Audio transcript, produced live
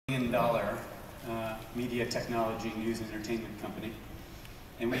$1 billion media technology, news, and entertainment company.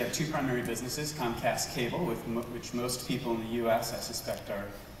 And we have two primary businesses, Comcast Cable, which most people in the US, I suspect, are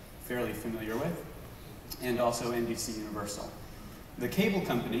fairly familiar with, and also NBC Universal. The cable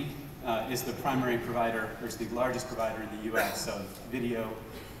company is the primary provider, or is the largest provider in the US of video,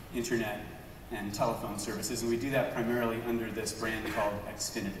 internet, and telephone services, and we do that primarily under this brand called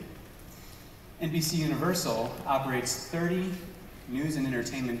Xfinity. NBC Universal operates 30 news and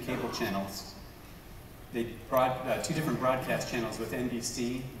entertainment cable channels. They brought two different broadcast channels with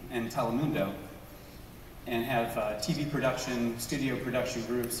NBC and Telemundo, and have TV production, studio production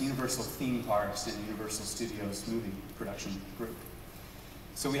groups, Universal theme parks, and Universal Studios movie production group.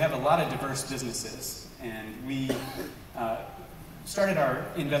 So we have a lot of diverse businesses, and we started our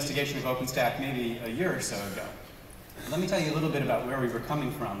investigation of OpenStack maybe a year or so ago. Let me tell you a little bit about where we were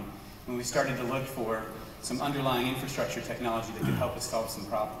coming from when we started to look for some underlying infrastructure technology that could help us solve some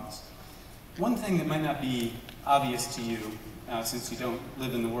problems. One thing that might not be obvious to you, since you don't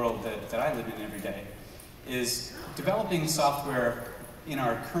live in the world that I live in every day, is developing software in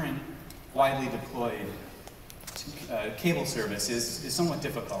our current widely deployed cable service is somewhat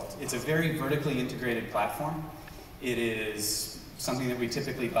difficult. It's a very vertically integrated platform. It is something that we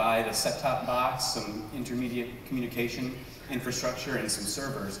typically buy, the set-top box, some intermediate communication infrastructure, and some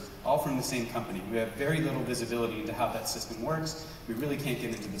servers, all from the same company. We have very little visibility into how that system works. We really can't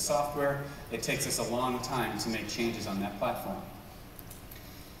get into the software. It takes us a long time to make changes on that platform.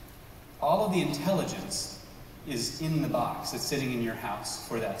 All of the intelligence is in the box that's sitting in your house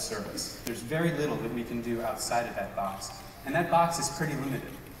for that service. There's very little that we can do outside of that box, and that box is pretty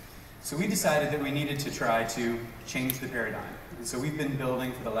limited. So we decided that we needed to try to change the paradigm. And so we've been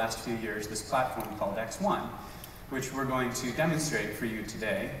building for the last few years this platform called X1, which we're going to demonstrate for you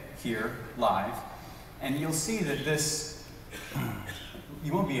today, here, live. And you'll see that this,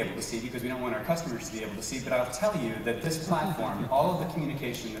 you won't be able to see because we don't want our customers to be able to see, but I'll tell you that this platform, all of the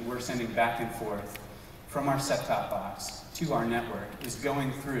communication that we're sending back and forth from our set-top box to our network is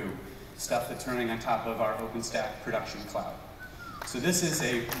going through stuff that's running on top of our OpenStack production cloud. So this is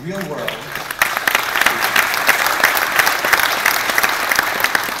a real world.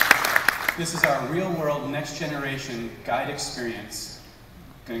 This is our real-world, next-generation guide experience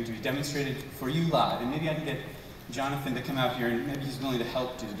going to be demonstrated for you live. And maybe I can get Jonathan to come out here, and maybe he's willing to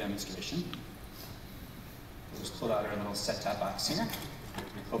help do the demonstration. We'll just pull out our little set-top box here,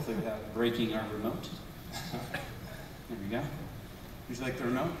 hopefully without breaking our remote. There we go. Would you like the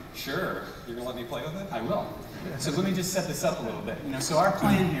remote? Sure. You're going to let me play with it? I will. So let me just set this up a little bit. So our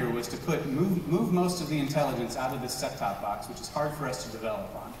plan here was to move most of the intelligence out of this set-top box, which is hard for us to develop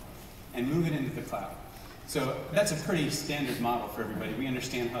on, and move it into the cloud. So that's a pretty standard model for everybody. We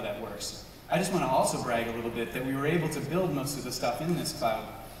understand how that works. I just want to also brag a little bit that we were able to build most of the stuff in this cloud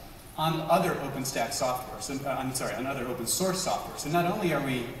on other OpenStack software, on other open source software. So not only are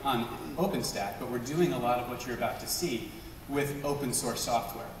we on OpenStack, but we're doing a lot of what you're about to see with open source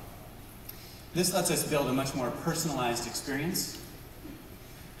software. This lets us build a much more personalized experience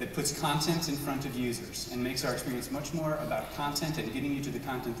that puts content in front of users and makes our experience much more about content and getting you to the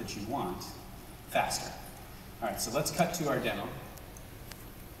content that you want faster. All right, so let's cut to our demo.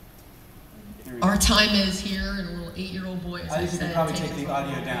 Our time is here, and a little 8-year-old boy, as I said. You can probably take the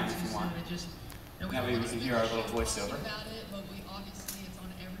audio down if you want. That way we can hear our little voiceover.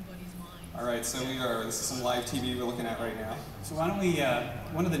 All right, so this is some live TV we're looking at right now. So why don't we,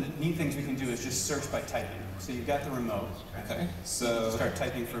 one of the neat things we can do is just search by typing. So you've got the remote. Okay, so start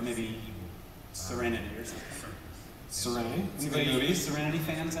typing for maybe Serenity or something. Serenity? Anybody Serenity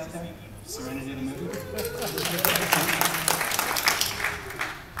fans out there? Serenity the movie?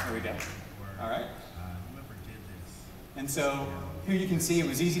 There we go. All right. And so here you can see it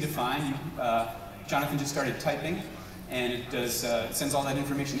was easy to find. Jonathan just started typing, and it sends all that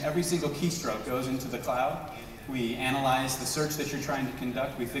information. Every single keystroke goes into the cloud. We analyze the search that you're trying to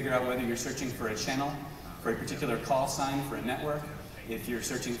conduct. We figure out whether you're searching for a channel, for a particular call sign, for a network, if you're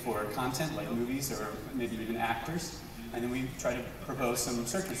searching for content like movies or maybe even actors. And then we try to propose some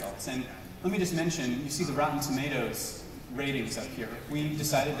search results. And let me just mention, you see the Rotten Tomatoes ratings up here. We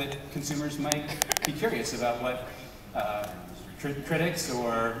decided that consumers might be curious about what critics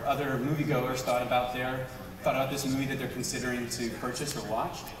or other moviegoers thought about this movie that they're considering to purchase or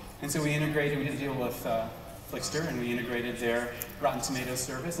watch. And so we did a deal with Flickster, and we integrated their Rotten Tomatoes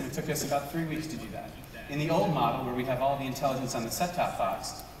service, and it took us about 3 weeks to do that. In the old model, where we have all the intelligence on the set-top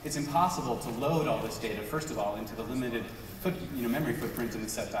box, it's impossible to load all this data, first of all, into the limited memory footprint in the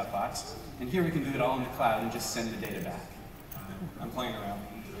set-top box. And here we can do it all in the cloud and just send the data back. I'm playing around.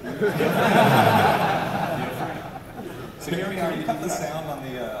 So here we are. Can you cut the sound on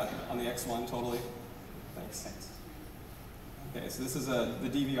the X1 totally? Thanks. Okay, so this is the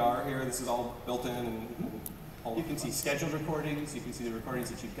DVR here. This is all built in and you can see scheduled recordings. You can see the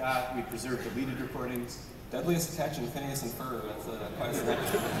recordings that you've got. We preserve deleted recordings. Deadliest Catch and Phineas and Ferb. That's quite a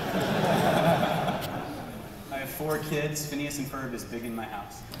selection. I have 4 kids. Phineas and Ferb is big in my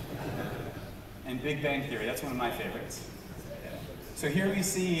house. And Big Bang Theory. That's one of my favorites. So here we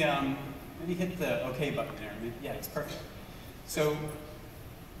see, maybe hit the OK button there. Yeah, it's perfect. So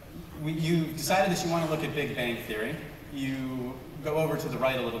you decided that you want to look at Big Bang Theory. You go over to the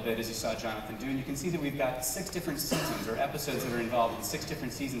right a little bit, as you saw Jonathan do, and you can see that we've got 6 different seasons, or episodes that are involved in 6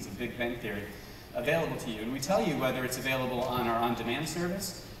 different seasons of Big Bang Theory available to you. And we tell you whether it's available on our on-demand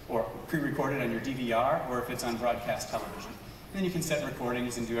service, or pre-recorded on your DVR, or if it's on broadcast television. And then you can set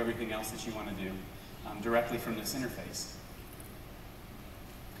recordings and do everything else that you want to do directly from this interface.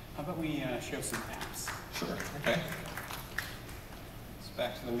 How about we show some apps? Sure, okay. So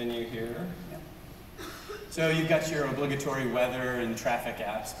back to the menu here. Yeah. So you've got your obligatory weather and traffic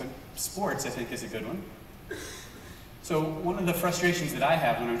apps, but sports, I think, is a good one. So one of the frustrations that I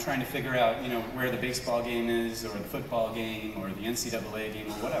have when I'm trying to figure out, where the baseball game is, or the football game, or the NCAA game,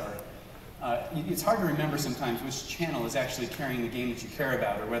 or whatever, it's hard to remember sometimes which channel is actually carrying the game that you care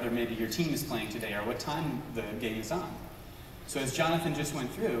about, or whether maybe your team is playing today, or what time the game is on. So as Jonathan just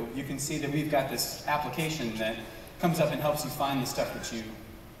went through, you can see that we've got this application that comes up and helps you find the stuff that you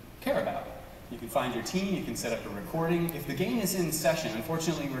care about. You can find your team, you can set up a recording. If the game is in session,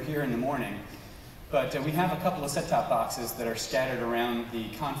 unfortunately we're here in the morning, but we have a couple of set-top boxes that are scattered around the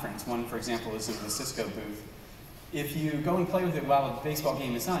conference. One, for example, is in the Cisco booth. If you go and play with it while the baseball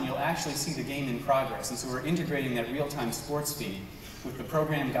game is on, you'll actually see the game in progress. And so we're integrating that real-time sports feed with the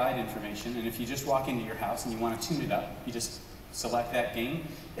program guide information. And if you just walk into your house and you want to tune it up, you just select that game,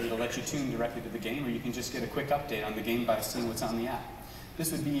 and it'll let you tune directly to the game, or you can just get a quick update on the game by seeing what's on the app.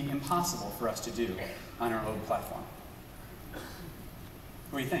 This would be impossible for us to do on our own platform.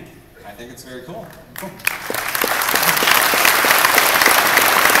 What do you think? I think it's very cool. Cool.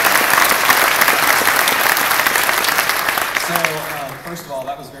 So, first of all,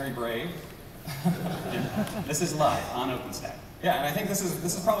 that was very brave. This is live on OpenStack. Yeah, and I think this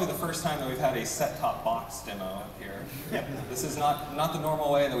is probably the first time that we've had a set-top box demo here. Yep. This is not the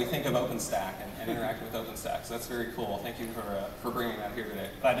normal way that we think of OpenStack and interacting with OpenStack, so that's very cool. Thank you for bringing that here today.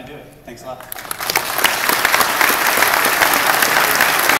 Glad to do it. Thanks a lot.